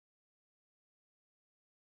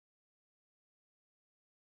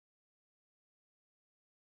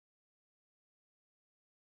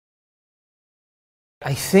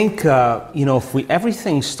I think,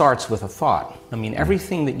 everything starts with a thought. I mean,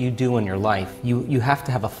 everything that you do in your life, you have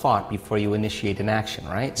to have a thought before you initiate an action,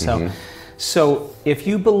 right? So if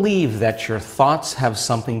you believe that your thoughts have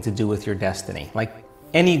something to do with your destiny, like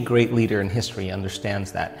any great leader in history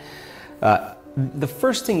understands that, the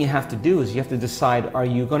first thing you have to do is you have to decide, are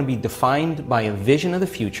you going to be defined by a vision of the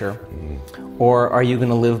future, or are you going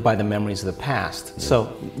to live by the memories of the past?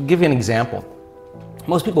 So, I'll give you an example.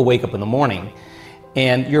 Most people wake up in the morning,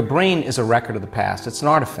 and your brain is a record of the past. It's an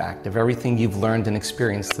artifact of everything you've learned and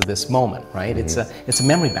experienced to this moment, right? It's a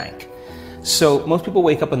memory bank. So most people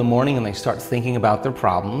wake up in the morning and they start thinking about their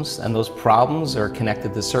problems, and those problems are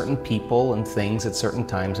connected to certain people and things at certain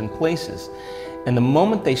times and places. And the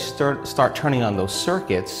moment they start turning on those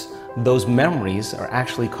circuits, those memories are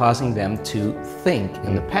actually causing them to think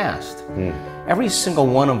in the past. Every single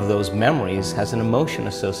one of those memories has an emotion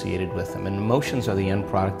associated with them, and emotions are the end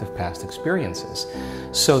product of past experiences.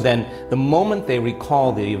 So then the moment they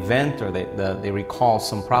recall the event, or they recall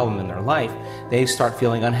some problem in their life, they start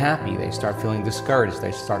feeling unhappy, they start feeling discouraged,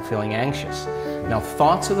 they start feeling anxious. Now,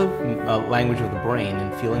 thoughts are the language of the brain,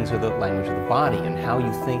 and feelings are the language of the body, and how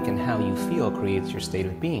you think and how you feel creates your state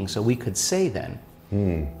of being. So we could say then,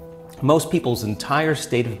 most people's entire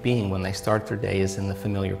state of being when they start their day is in the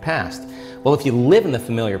familiar past. Well, if you live in the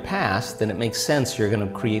familiar past, then it makes sense you're going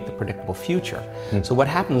to create the predictable future. So what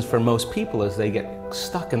happens for most people is they get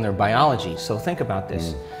stuck in their biology. So think about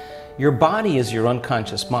this. Your body is your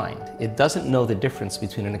unconscious mind. It doesn't know the difference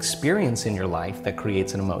between an experience in your life that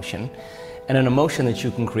creates an emotion and an emotion that you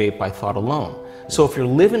can create by thought alone. So if you're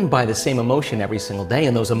living by the same emotion every single day,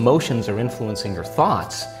 and those emotions are influencing your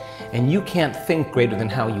thoughts, and you can't think greater than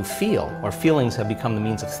how you feel, or feelings have become the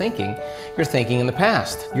means of thinking, you're thinking in the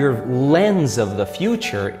past. Your lens of the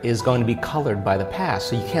future is going to be colored by the past,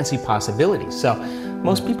 so you can't see possibilities. So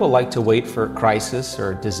most people like to wait for crisis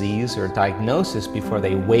or disease or diagnosis before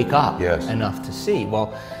they wake up enough to see.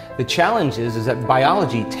 Well, the challenge is that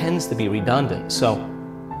biology tends to be redundant. So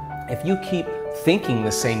if you keep thinking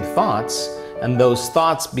the same thoughts, and those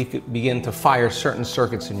thoughts begin to fire certain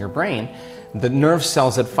circuits in your brain, the nerve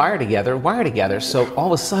cells that fire together wire together, so all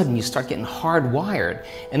of a sudden you start getting hardwired,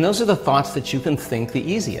 and those are the thoughts that you can think the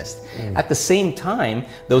easiest. At the same time,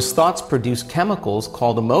 those thoughts produce chemicals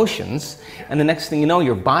called emotions, and the next thing you know,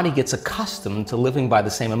 your body gets accustomed to living by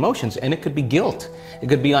the same emotions, and it could be guilt, it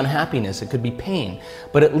could be unhappiness, it could be pain,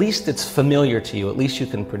 but at least it's familiar to you, at least you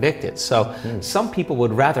can predict it. So some people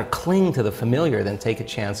would rather cling to the familiar than take a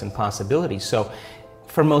chance in possibilities. So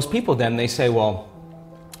for most people then, they say, well,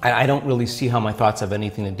 I don't really see how my thoughts have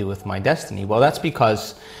anything to do with my destiny. Well, that's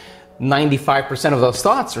because 95% of those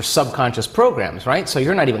thoughts are subconscious programs, right? So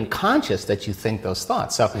you're not even conscious that you think those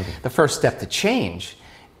thoughts. So the first step to change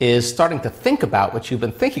is starting to think about what you've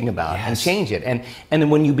been thinking about and change it. And then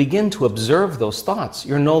when you begin to observe those thoughts,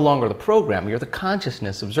 you're no longer the program, you're the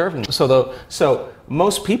consciousness observing them. So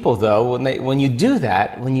most people though, when you do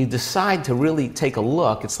that, when you decide to really take a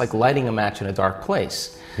look, it's like lighting a match in a dark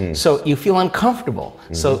place. So you feel uncomfortable.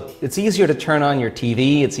 So it's easier to turn on your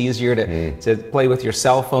TV, it's easier to play with your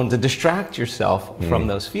cell phone, to distract yourself from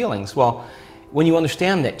those feelings. Well, when you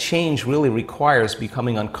understand that change really requires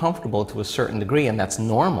becoming uncomfortable to a certain degree, and that's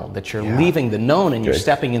normal, that you're leaving the known and you're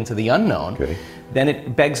stepping into the unknown, then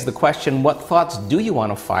it begs the question, what thoughts do you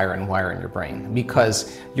want to fire and wire in your brain?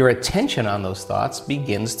 Because your attention on those thoughts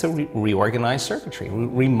begins to reorganize circuitry,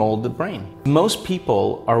 remold the brain. Most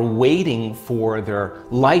people are waiting for their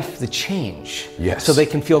life to change so they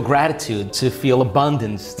can feel gratitude, to feel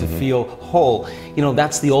abundance, to feel whole. You know,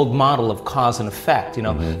 that's the old model of cause and effect, you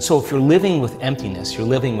know. So if you're living with emptiness, you're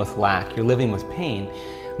living with lack, you're living with pain,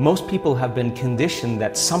 most people have been conditioned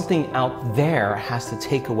that something out there has to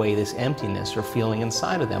take away this emptiness or feeling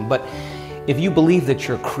inside of them. But if you believe that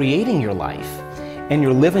you're creating your life and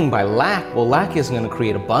you're living by lack, well, lack isn't going to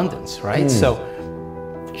create abundance, right? So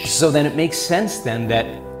then it makes sense then that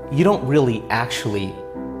you don't really actually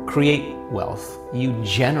create wealth, you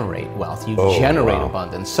generate wealth, you generate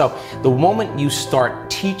abundance. So the moment you start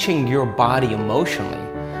teaching your body emotionally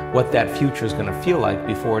what that future is going to feel like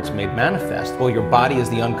before it's made manifest, well, your body, as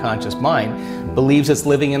the unconscious mind, believes it's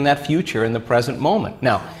living in that future in the present moment.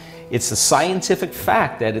 Now, it's a scientific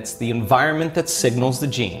fact that it's the environment that signals the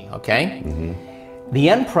gene, okay? The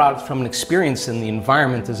end product from an experience in the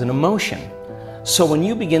environment is an emotion. So when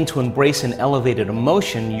you begin to embrace an elevated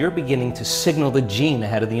emotion, you're beginning to signal the gene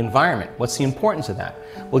ahead of the environment. What's the importance of that?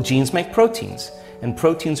 Well, genes make proteins, and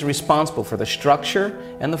proteins are responsible for the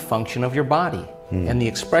structure and the function of your body. And the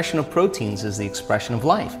expression of proteins is the expression of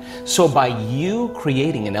life. So by you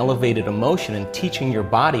creating an elevated emotion and teaching your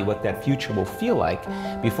body what that future will feel like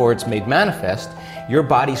before it's made manifest, your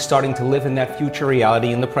body's starting to live in that future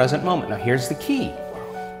reality in the present moment. Now here's the key.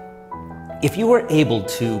 If you were able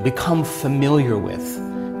to become familiar with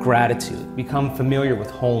gratitude, become familiar with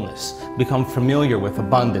wholeness, become familiar with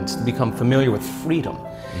abundance, become familiar with freedom,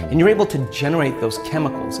 and you're able to generate those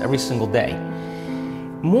chemicals every single day,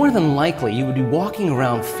 more than likely you would be walking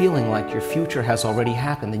around feeling like your future has already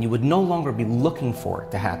happened, and you would no longer be looking for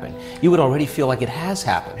it to happen. You would already feel like it has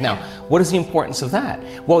happened. Now, what is the importance of that?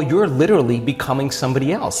 Well, you're literally becoming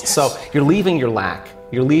somebody else. Yes. So you're leaving your lack,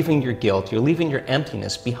 you're leaving your guilt, you're leaving your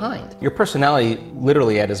emptiness behind. Your personality,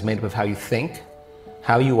 literally, Ed, is made up of how you think,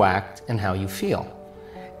 how you act, and how you feel.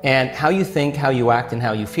 And how you think, how you act, and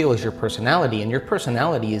how you feel is your personality, and your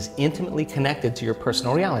personality is intimately connected to your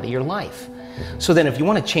personal reality, your life. So then if you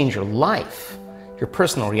want to change your life, your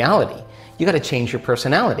personal reality, you got to change your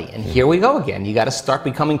personality. And here we go again. You got to start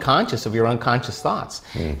becoming conscious of your unconscious thoughts.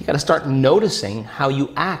 You got to start noticing how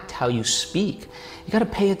you act, how you speak. You got to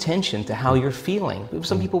pay attention to how you're feeling.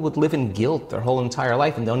 Some people would live in guilt their whole entire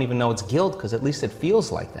life and don't even know it's guilt because at least it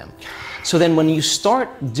feels like them. So then when you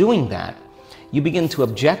start doing that, you begin to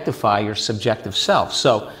objectify your subjective self.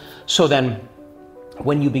 So then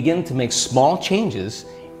when you begin to make small changes,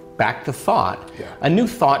 back to thought, a new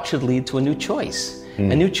thought should lead to a new choice.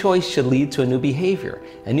 A new choice should lead to a new behavior.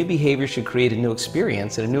 A new behavior should create a new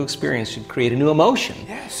experience, and a new experience should create a new emotion.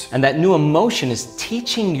 Yes. And that new emotion is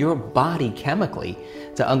teaching your body chemically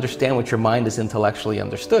to understand what your mind has intellectually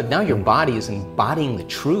understood. Now your body is embodying the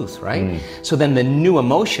truth, right? So then the new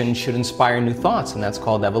emotion should inspire new thoughts, and that's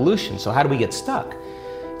called evolution. So how do we get stuck?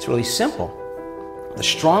 It's really simple. The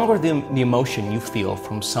stronger the emotion you feel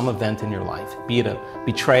from some event in your life, be it a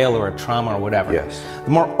betrayal or a trauma or whatever, the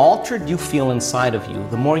more altered you feel inside of you,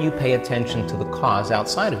 the more you pay attention to the cause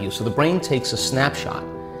outside of you. So the brain takes a snapshot.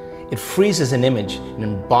 It freezes an image and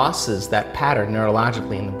embosses that pattern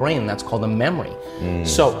neurologically in the brain. That's called a memory.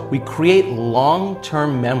 So we create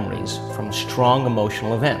long-term memories from strong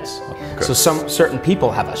emotional events. So some certain people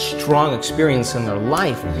have a strong experience in their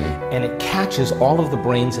life, and it catches all of the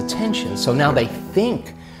brain's attention. So now they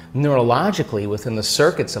think neurologically within the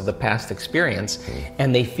circuits of the past experience,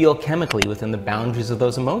 and they feel chemically within the boundaries of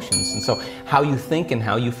those emotions. And so how you think and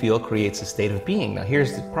how you feel creates a state of being. Now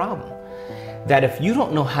here's the problem. That if you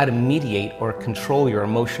don't know how to mediate or control your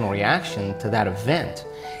emotional reaction to that event,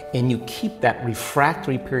 and you keep that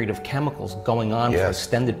refractory period of chemicals going on for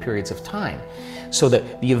extended periods of time, so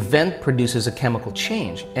that the event produces a chemical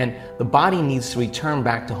change, and the body needs to return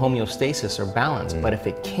back to homeostasis or balance. But if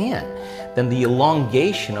it can't, then the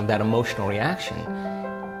elongation of that emotional reaction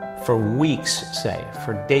for weeks, say,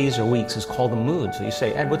 for days or weeks, is called a mood. So you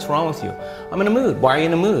say, Ed, what's wrong with you? I'm in a mood. Why are you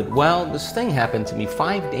in a mood? Well, this thing happened to me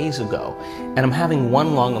 5 days ago, and I'm having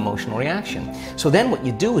one long emotional reaction. So then what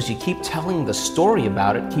you do is you keep telling the story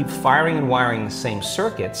about it, keep firing and wiring the same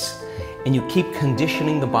circuits, and you keep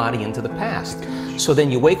conditioning the body into the past. So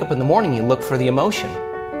then you wake up in the morning, you look for the emotion.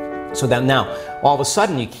 So then now, all of a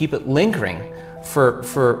sudden, you keep it lingering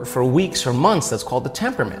for weeks or months. That's called the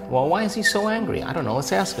temperament. Well, why is he so angry? I don't know.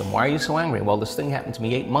 Let's ask him. Why are you so angry? Well, this thing happened to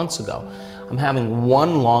me 8 months ago. I'm having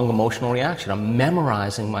one long emotional reaction. I'm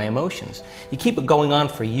memorizing my emotions. You keep it going on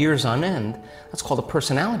for years on end. That's called a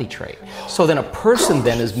personality trait. So then a person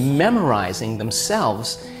then is memorizing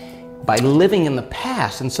themselves by living in the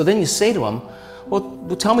past. And so then you say to them,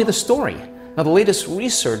 well, tell me the story. Now, the latest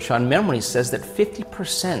research on memory says that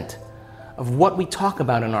 50% of what we talk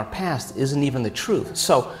about in our past isn't even the truth.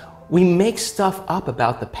 So we make stuff up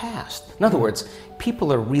about the past. In other words,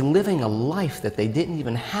 people are reliving a life that they didn't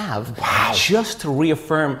even have just to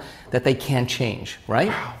reaffirm that they can't change,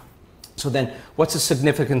 right? So then what's the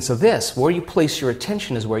significance of this? Where you place your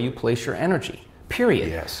attention is where you place your energy.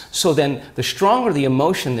 Period. So then the stronger the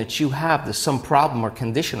emotion that you have to some problem or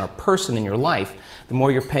condition or person in your life, the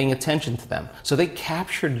more you're paying attention to them. So they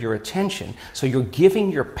captured your attention. So you're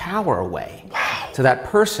giving your power away to that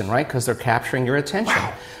person, right? Because they're capturing your attention.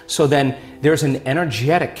 So then there's an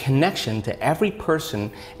energetic connection to every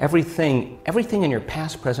person, everything in your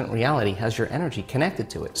past, present reality has your energy connected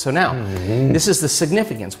to it. So now, this is the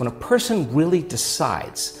significance. When a person really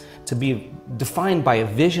decides to be defined by a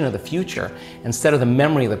vision of the future instead of the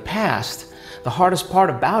memory of the past, the hardest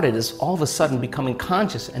part about it is all of a sudden becoming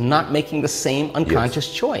conscious and not making the same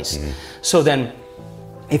unconscious choice. So then,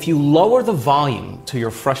 if you lower the volume to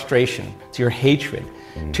your frustration, to your hatred,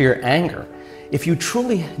 to your anger, if you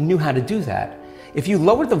truly knew how to do that, if you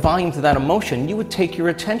lowered the volume to that emotion, you would take your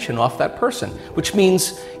attention off that person, which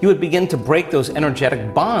means you would begin to break those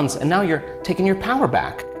energetic bonds, and now you're taking your power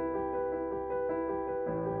back.